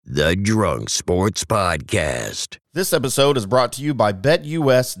The Drunk Sports Podcast. This episode is brought to you by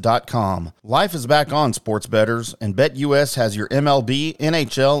BetUS.com. Life is back on, sports bettors, and BetUS has your MLB,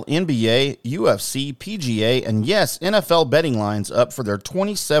 NHL, NBA, UFC, PGA, and yes, NFL betting lines up for their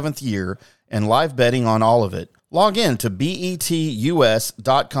 27th year and live betting on all of it. Log in to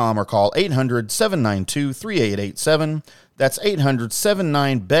BETUS.com or call 800-792-3887. That's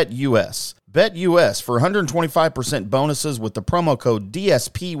 800-79-BET-US. BetUS for 125% bonuses with the promo code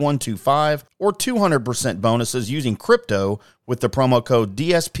DSP125 or 200% bonuses using crypto with the promo code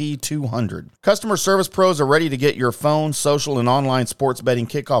DSP200. Customer service pros are ready to get your phone, social, and online sports betting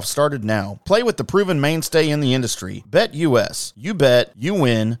kickoff started now. Play with the proven mainstay in the industry. BetUS. You bet, you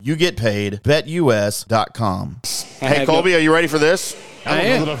win, you get paid. BetUS.com. Hey, Colby, are you ready for this? I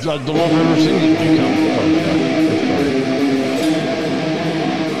am. I don't know if I've ever seen you come.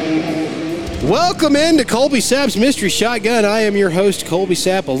 Welcome into Colby Sapp's Mystery Shotgun. I am your host, Colby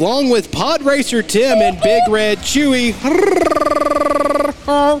Sapp, along with Pod Racer Tim and Big Red Chewy.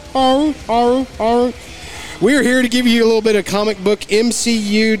 We're here to give you a little bit of comic book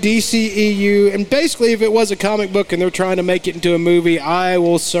MCU, DCEU, and basically if it was a comic book and they're trying to make it into a movie, I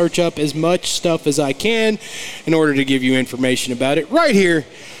will search up as much stuff as I can in order to give you information about it right here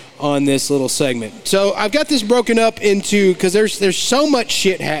on this little segment. So I've got this broken up into, because there's so much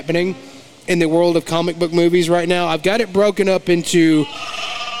shit happening in the world of comic book movies right now. I've got it broken up into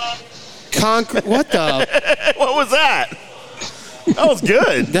what the? What was that? That was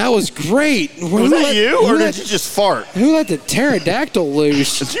good. That was great. Was that you, or did you just fart? Who let the pterodactyl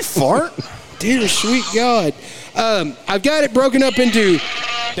loose? Did you fart? Dear sweet God. I've got it broken up into...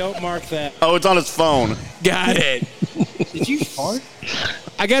 Don't mark that. Oh, it's on his phone. Got it. Did you fart?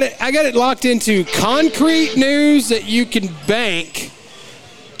 I got it locked into concrete news that you can bank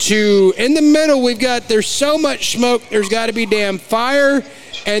to, in the middle, we've got there's so much smoke, there's got to be damn fire,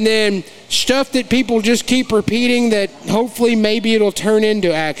 and then stuff that people just keep repeating that hopefully maybe it'll turn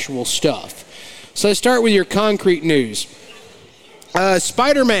into actual stuff. So let's start with your concrete news.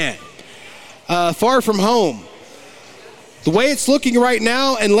 Spider-Man, Far From Home. The way it's looking right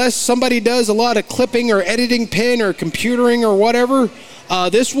now, unless somebody does a lot of clipping or editing pen or computering or whatever,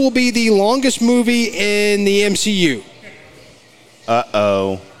 this will be the longest movie in the MCU.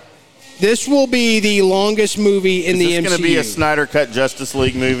 Uh-oh. This will be the longest movie in the MCU. Is this going to be a Snyder Cut Justice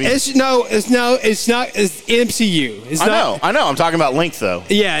League movie? It's not. It's MCU. I know. I'm talking about length, though.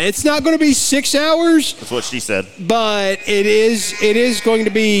 Yeah, it's not going to be 6 hours. That's what she said. But it is going to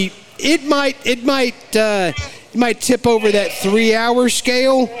be. It might tip over that 3-hour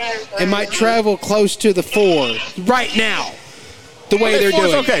scale. It might travel close to the 4 right now. The way they're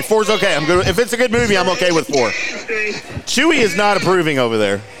doing. Okay, 4's okay. I'm good. If it's a good movie, I'm okay with 4. Chewy is not approving over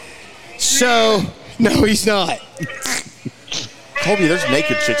there. So, no, he's not. Colby, there's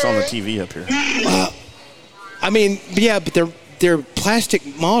naked chicks on the TV up here. I mean, yeah, but they're plastic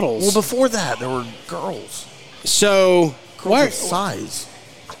models. Well, before that, there were girls. So, girls of size.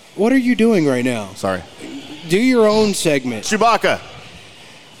 What are you doing right now? Sorry. Do your own segment. Chewbacca.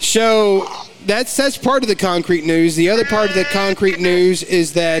 So, that's part of the concrete news. The other part of the concrete news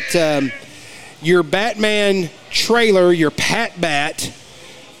is that your Batman trailer, your Pat Bat,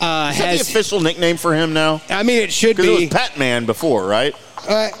 is that the official nickname for him now? I mean, it should be. Because it was Pat Man before, right?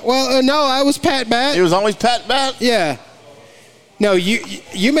 No, I was Pat Bat. It was always Pat Bat? Yeah. No,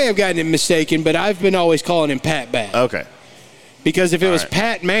 you may have gotten it mistaken, but I've been always calling him Pat Bat. Okay. Because if it was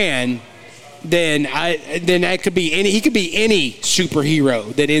Pat Man, then that could be any. He could be any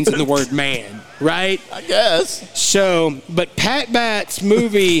superhero that ends in the word man, right? I guess. So, but Pat Bat's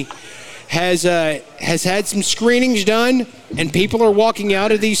movie has had some screenings done, and people are walking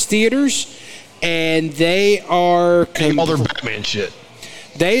out of these theaters, and they are all their Batman shit.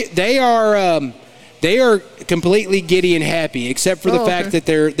 They are completely giddy and happy, except for the fact that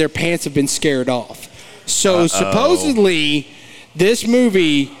their pants have been scared off. So supposedly, this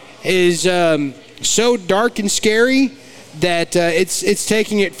movie is so dark and scary that it's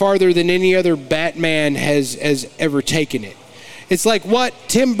taking it farther than any other Batman has ever taken it. It's like what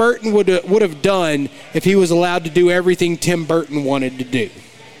Tim Burton would have done if he was allowed to do everything Tim Burton wanted to do.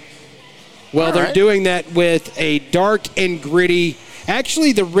 Well, they're doing that with a dark and gritty.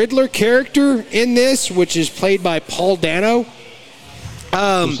 Actually, the Riddler character in this, which is played by Paul Dano.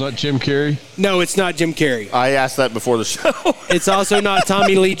 It's not Jim Carrey? No, it's not Jim Carrey. I asked that before the show. It's also not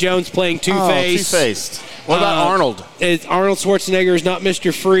Tommy Lee Jones playing Two-Face. Oh, Two-Faced. What about Arnold? Arnold Schwarzenegger is not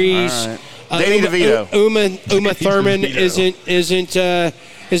Mr. Freeze. All right. Danny DeVito. Uma Thurman isn't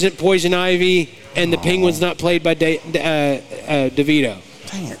Poison Ivy, and the Penguin's not played by DeVito.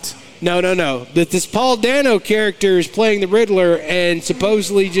 Dang it. No. This Paul Dano character is playing the Riddler and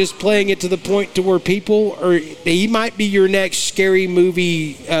supposedly just playing it to the point to where he might be your next scary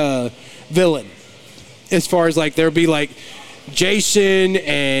movie villain. As far as like there'll be like Jason,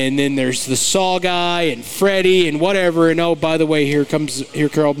 and then there's the Saw guy and Freddy and whatever. And oh, by the way, here comes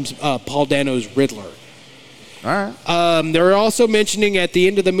Paul Dano's Riddler. All right. They're also mentioning at the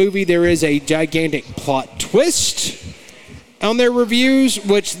end of the movie there is a gigantic plot twist on their reviews,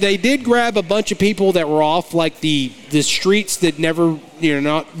 which they did grab a bunch of people that were off like the streets that never,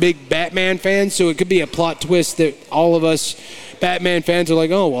 not big Batman fans. So it could be a plot twist that all of us Batman fans are like,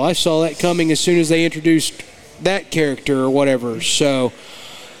 oh, well, I saw that coming as soon as they introduced that character or whatever. So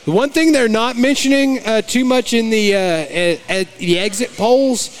the one thing they're not mentioning too much in the at the exit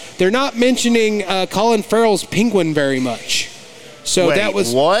polls, they're not mentioning Colin Farrell's Penguin very much. So Wait, that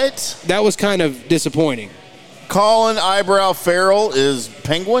was what? That was kind of disappointing. Colin Eyebrow Farrell is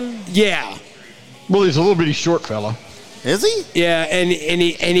Penguin? Yeah. Well, he's a little bitty short fella. Is he? Yeah, and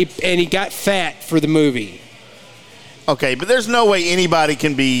he got fat for the movie. Okay, but there's no way anybody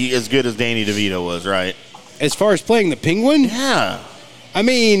can be as good as Danny DeVito was, right? As far as playing the Penguin? Yeah. I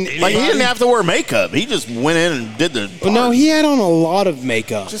mean, Like, he didn't have to wear makeup. He just went in and did the part. Well, no, he had on a lot of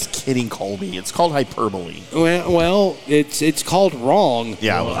makeup. Just kidding, Colby. It's called hyperbole. Well, it's called wrong.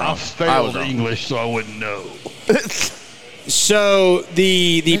 Yeah, I Well, was I wrong. failed English, so I wouldn't know. So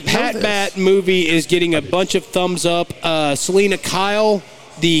the know Pat this. Bat movie is getting a bunch of thumbs up. Selena Kyle,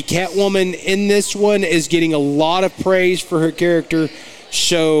 the Catwoman in this one, is getting a lot of praise for her character.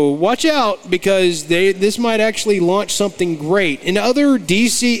 So watch out, because this might actually launch something great. In other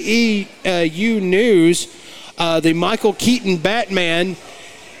DCEU news, the Michael Keaton Batman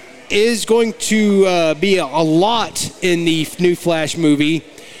is going to be a lot in the new Flash movie.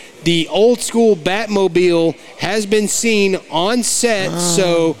 The old school Batmobile has been seen on set,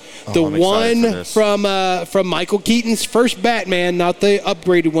 so the I'm excited for one this. from Michael Keaton's first Batman, not the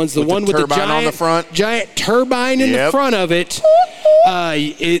upgraded ones, the With the one with the turbine on giant the front? giant turbine in the Yep. front of it.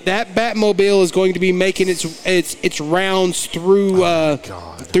 That Batmobile is going to be making its rounds through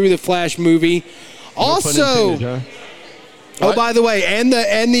through the Flash movie. Also, Intended, oh, by the way, and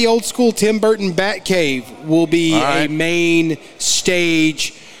the old school Tim Burton Batcave will be All right. a main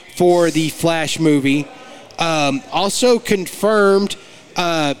stage for the Flash movie. Also confirmed,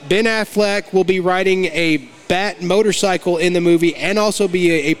 Ben Affleck will be riding a Bat motorcycle in the movie and also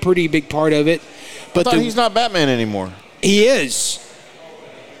be a pretty big part of it. But I thought he's not Batman anymore. he is.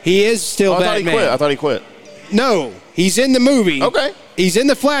 He is still Oh, I Batman. thought he quit. No, he's in the movie. Okay. He's in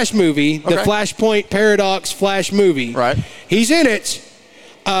the Flash movie, the Okay. Flashpoint Paradox Flash movie. Right. He's in it.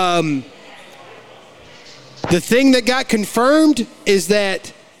 The thing that got confirmed is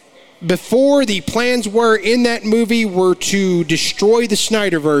that before, the plans were in that movie were to destroy the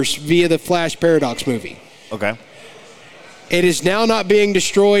Snyderverse via the Flash Paradox movie. Okay. It is now not being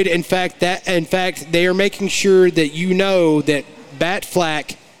destroyed. In fact, they are making sure that you know that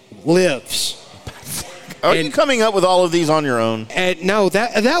Batfleck lives. Are you coming up with all of these on your own? And no,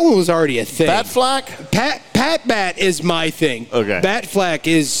 that one was already a thing. Batfleck? Pat Bat is my thing. Okay. Batfleck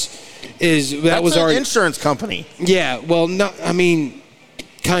is that That's was an already insurance company. Yeah, well, no, I mean,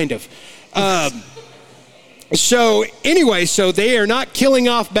 kind of. So anyway, so they are not killing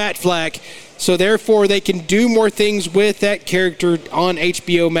off Batfleck, so therefore they can do more things with that character on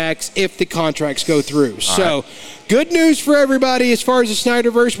HBO Max if the contracts go through. So good news for everybody as far as the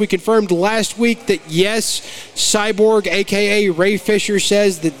Snyderverse. We confirmed last week that yes, Cyborg, a.k.a. Ray Fisher,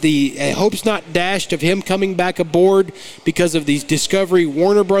 says that the hope's not dashed of him coming back aboard because of the Discovery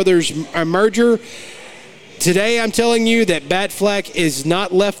Warner Brothers merger. Today, I'm telling you that Batfleck is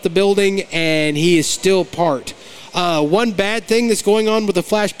not left the building, and he is still part. One bad thing that's going on with the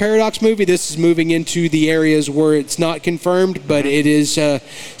Flash Paradox movie, this is moving into the areas where it's not confirmed, but it is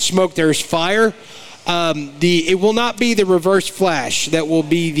smoke, there's fire. It will not be the Reverse Flash that will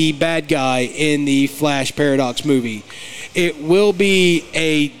be the bad guy in the Flash Paradox movie. It will be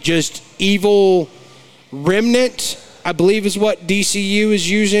a just evil remnant, I believe is what DCU is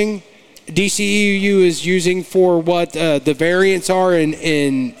using. DCEU is using for what the variants are in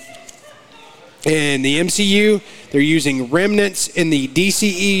the MCU. They're using remnants in the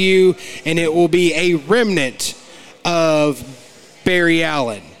DCEU, and it will be a remnant of Barry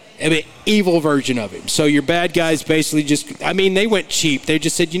Allen, an evil version of him. So your bad guys basically they went cheap. They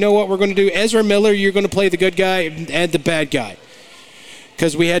just said, you know what we're going to do? Ezra Miller, you're going to play the good guy and the bad guy.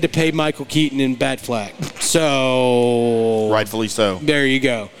 Because we had to pay Michael Keaton and Batfleck. So Rightfully so. there you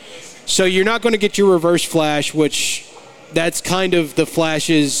go. So you're not going to get your Reverse Flash, which that's kind of the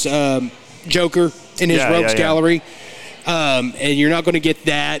Flash's Joker in his Yeah, Rogues yeah. Gallery. And you're not going to get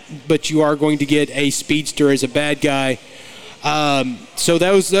that, but you are going to get a speedster as a bad guy. So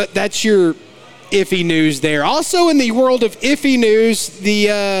that's your iffy news there. Also in the world of iffy news,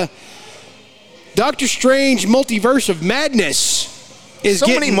 the Doctor Strange Multiverse of Madness is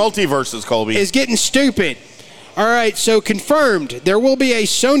many multiverses, Colby. Is getting stupid. All right, so confirmed. There will be a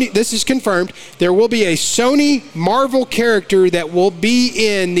Sony. This is confirmed. There will be a Sony Marvel character that will be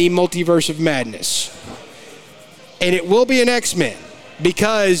in the Multiverse of Madness, and it will be an X-Men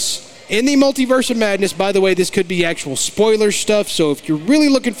because in the Multiverse of Madness. By the way, this could be actual spoiler stuff. So if you're really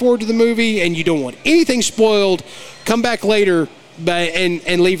looking forward to the movie and you don't want anything spoiled, come back later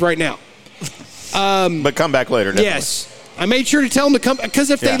and leave right now. But come back later. Definitely. Yes. I made sure to tell them to come, because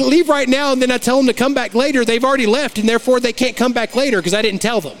if they leave right now and then I tell them to come back later, they've already left, and therefore they can't come back later because I didn't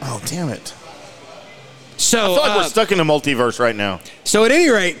tell them. Oh, damn it. So I feel like we're stuck in a multiverse right now. So at any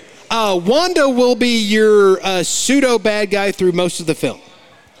rate, Wanda will be your pseudo-bad guy through most of the film.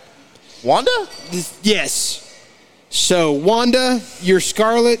 Wanda? Yes. So Wanda, your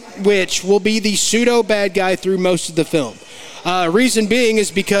Scarlet Witch, will be the pseudo-bad guy through most of the film. Reason being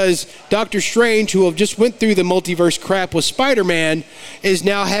is because Doctor Strange, who have just went through the multiverse crap with Spider-Man, is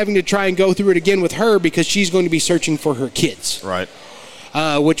now having to try and go through it again with her because she's going to be searching for her kids. Right.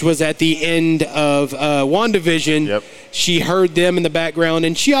 Which was at the end of WandaVision. Yep. She heard them in the background,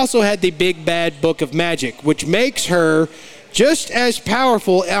 and she also had the big bad book of magic, which makes her just as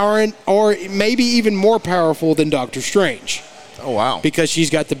powerful or maybe even more powerful than Doctor Strange. Oh, wow. Because she's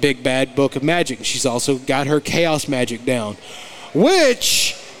got the big bad book of magic. She's also got her chaos magic down,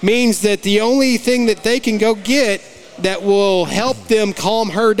 which means that the only thing that they can go get that will help them calm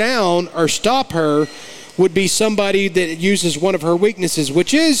her down or stop her would be somebody that uses one of her weaknesses,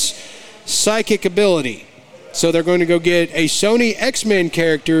 which is psychic ability. So they're going to go get a Sony X-Men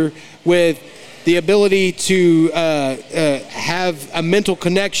character with the ability to have a mental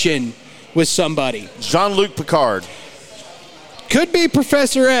connection with somebody. Jean-Luc Picard. Could be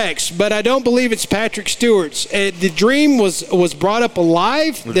Professor X, but I don't believe it's Patrick Stewart's. The dream was brought up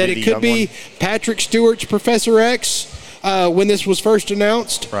alive that it could be Patrick Stewart's Professor X when this was first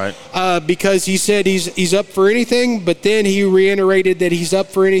announced. Right. Because he said he's up for anything, but then he reiterated that he's up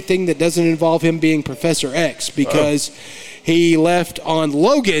for anything that doesn't involve him being Professor X because he left on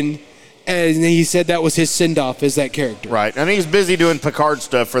Logan, and he said that was his send-off as that character. Right, and he's busy doing Picard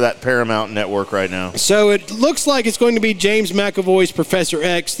stuff for that Paramount network right now. So it looks like it's going to be James McAvoy's Professor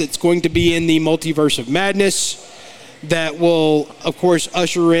X that's going to be in the Multiverse of Madness that will, of course,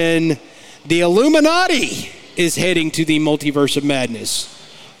 usher in the Illuminati is heading to the Multiverse of Madness.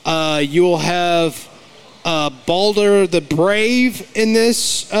 You'll have Baldur the Brave in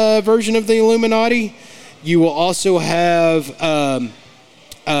this version of the Illuminati. You will also have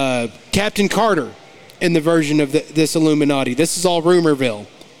Captain Carter in the version of this Illuminati. This is all Rumorville.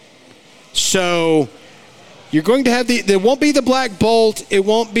 So you're going to have there won't be the Black Bolt. It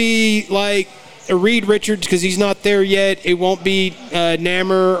won't be like Reed Richards because he's not there yet. It won't be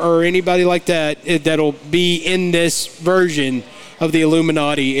Namor or anybody like that that'll be in this version of the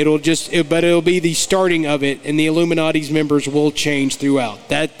Illuminati. But it'll be the starting of it, and the Illuminati's members will change throughout.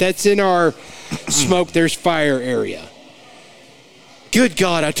 That's in our smoke, there's fire area. Good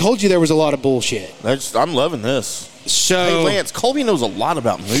God, I told you there was a lot of bullshit. I'm loving this. So, hey, Lance, Colby knows a lot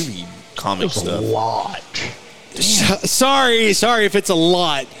about movie comic stuff. A lot. Sorry if it's a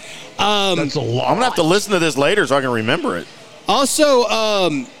lot. That's a lot. I'm going to have to listen to this later so I can remember it. Also,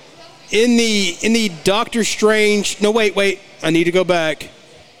 in the Doctor Strange... No, wait. I need to go back.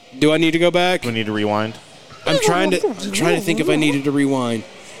 Do I need to go back? Do we need to rewind? I'm trying to think if I needed to rewind.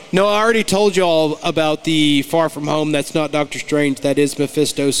 No, I already told you all about the Far From Home. That's not Doctor Strange. That is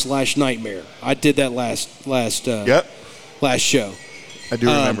Mephisto/Nightmare. I did that last show. I do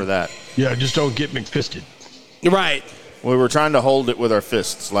remember that. Yeah, just don't get McFisted. Right. We were trying to hold it with our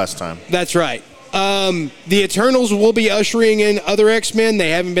fists last time. That's right. The Eternals will be ushering in other X-Men. They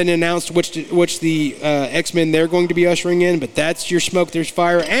haven't been announced which the X-Men they're going to be ushering in, but that's your smoke, there's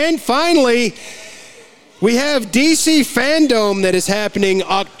fire. And finally, we have DC Fandom that is happening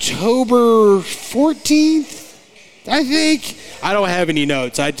October 14th, I think. I don't have any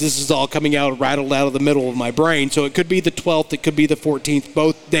notes. This is all coming out, rattled out of the middle of my brain. So it could be the 12th, it could be the 14th.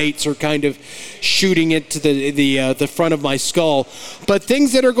 Both dates are kind of shooting it to the front of my skull. But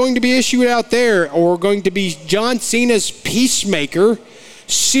things that are going to be issued out there are going to be John Cena's Peacemaker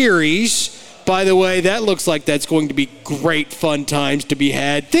series. By the way, that looks like that's going to be great fun times to be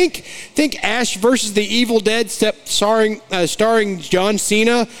had. Think Ash versus the Evil Dead starring John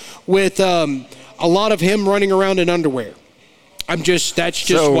Cena with a lot of him running around in underwear. That's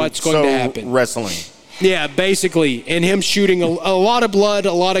just what's going to happen. Wrestling. Yeah, basically. And him shooting a lot of blood,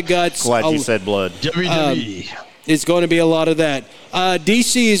 a lot of guts. Glad you said blood. WWE. It's going to be a lot of that.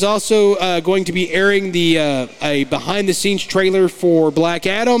 DC is also going to be airing a behind-the-scenes trailer for Black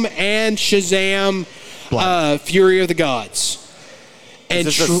Adam and Shazam, Fury of the Gods. And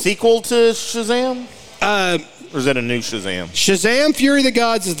Is this a sequel to Shazam? Or is that a new Shazam? Shazam, Fury of the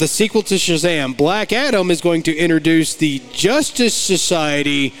Gods is the sequel to Shazam. Black Adam is going to introduce the Justice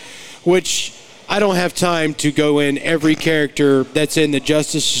Society, which I don't have time to go in every character that's in the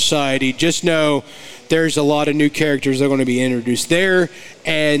Justice Society. Just know there's a lot of new characters that are going to be introduced there.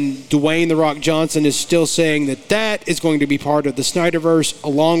 And Dwayne "The Rock" Johnson is still saying that is going to be part of the Snyderverse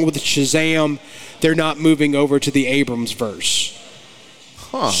along with Shazam. They're not moving over to the Abrams verse.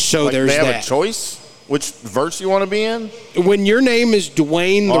 Huh. So like there's they have that. a choice? Which verse you want to be in? When your name is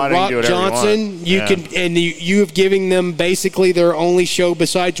Dwayne "The Rock" Johnson, you Yeah. can, and you have given them basically their only show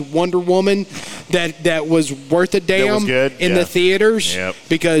besides Wonder Woman that was worth a damn was good, in yeah. the theaters, Yep.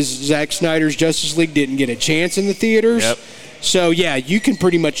 because Zack Snyder's Justice League didn't get a chance in the theaters. Yep. So yeah, you can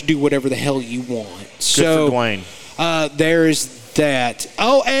pretty much do whatever the hell you want. Good So for Dwayne. there's that.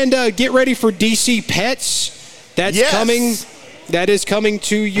 Oh, and get ready for DC Pets. That's Yes. coming. That is coming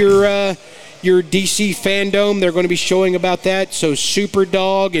to your DC fandom. They're going to be showing about that. So Super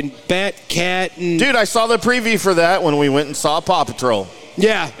Dog and Bat Cat and Dude, I saw the preview for that when we went and saw Paw Patrol.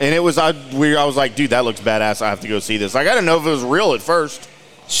 yeah. And it was, I was like, dude, that looks badass. I have to go see this. Like, I didn't know if it was real at first.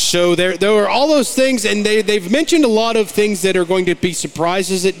 So there are all those things, and they've mentioned a lot of things that are going to be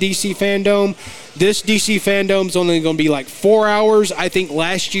surprises at DC Fandom. This DC Fandom's only going to be like 4 hours. I think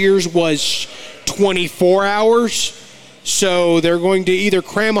last year's was 24 hours. So they're going to either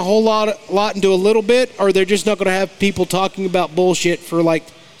cram a whole lot into a little bit, or they're just not going to have people talking about bullshit for like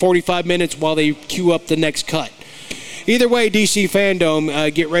 45 minutes while they queue up the next cut. Either way, DC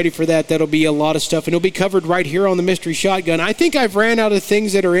Fandom, get ready for that. That'll be a lot of stuff, and it'll be covered right here on the Mystery Shotgun. I think I've ran out of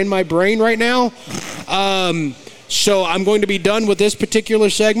things that are in my brain right now. So I'm going to be done with this particular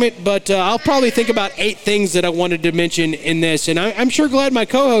segment, but I'll probably think about 8 things that I wanted to mention in this. And I'm sure glad my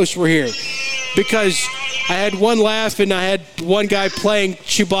co-hosts were here, because I had one laugh and I had one guy playing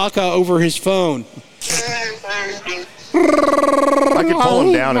Chewbacca over his phone. I could pull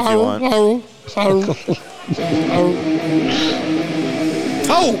him down if you want.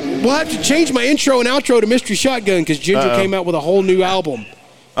 Oh, we'll have to change my intro and outro to Mystery Shotgun because Ginger came out with a whole new album.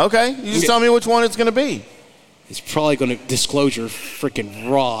 Okay, you just tell me which one it's going to be. It's probably going to Disclosure freaking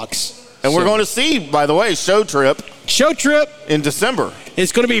rocks. And we're going to see, by the way, Show Trip Show Trip. in December.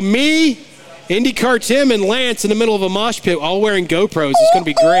 It's going to be me, IndyCar Tim, and Lance in the middle of a mosh pit all wearing GoPros. It's going to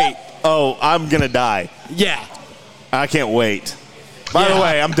be great. Oh, I'm going to die. Yeah. I can't wait. By the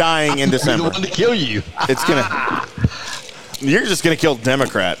way, I'm dying in The December. one to kill you. It's going to... You're just going to kill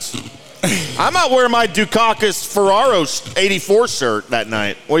Democrats. I'm out wearing my Dukakis Ferraro 84 shirt that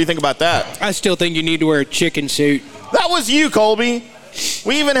night. What do you think about that? I still think you need to wear a chicken suit. That was you, Colby.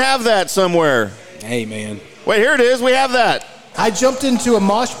 We even have that somewhere. Hey, man. Wait, here it is. We have that. I jumped into a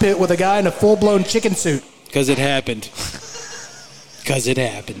mosh pit with a guy in a full-blown chicken suit. Because it happened. Because it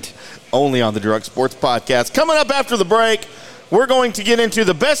happened. Only on the Drug Sports Podcast. Coming up after the break, we're going to get into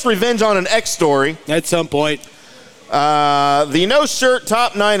the best revenge on an ex story. At some point. The no shirt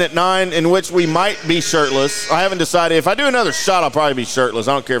top 9 at 9, in which we might be shirtless. I haven't decided. If I do another shot, I'll probably be shirtless.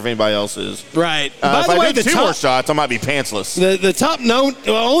 I don't care if anybody else is. Right. If By the I way, do the two more top, shots, I might be pantsless. the top note,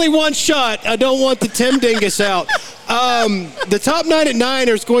 only one shot. I don't want the Tim Dingus out. The top 9 at 9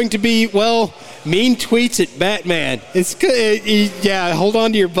 is going to be, well, mean tweets at Batman. It's good. Yeah, hold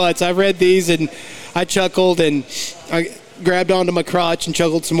on to your butts. I read these and I chuckled and I grabbed onto my crotch and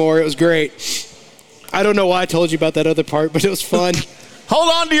chuckled some more. It was great. I don't know why I told you about that other part, but it was fun. Hold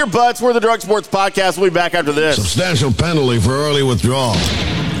on to your butts. We're the Drug Sports Podcast. We'll be back after this. Substantial penalty for early withdrawal.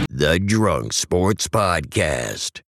 The Drunk Sports Podcast.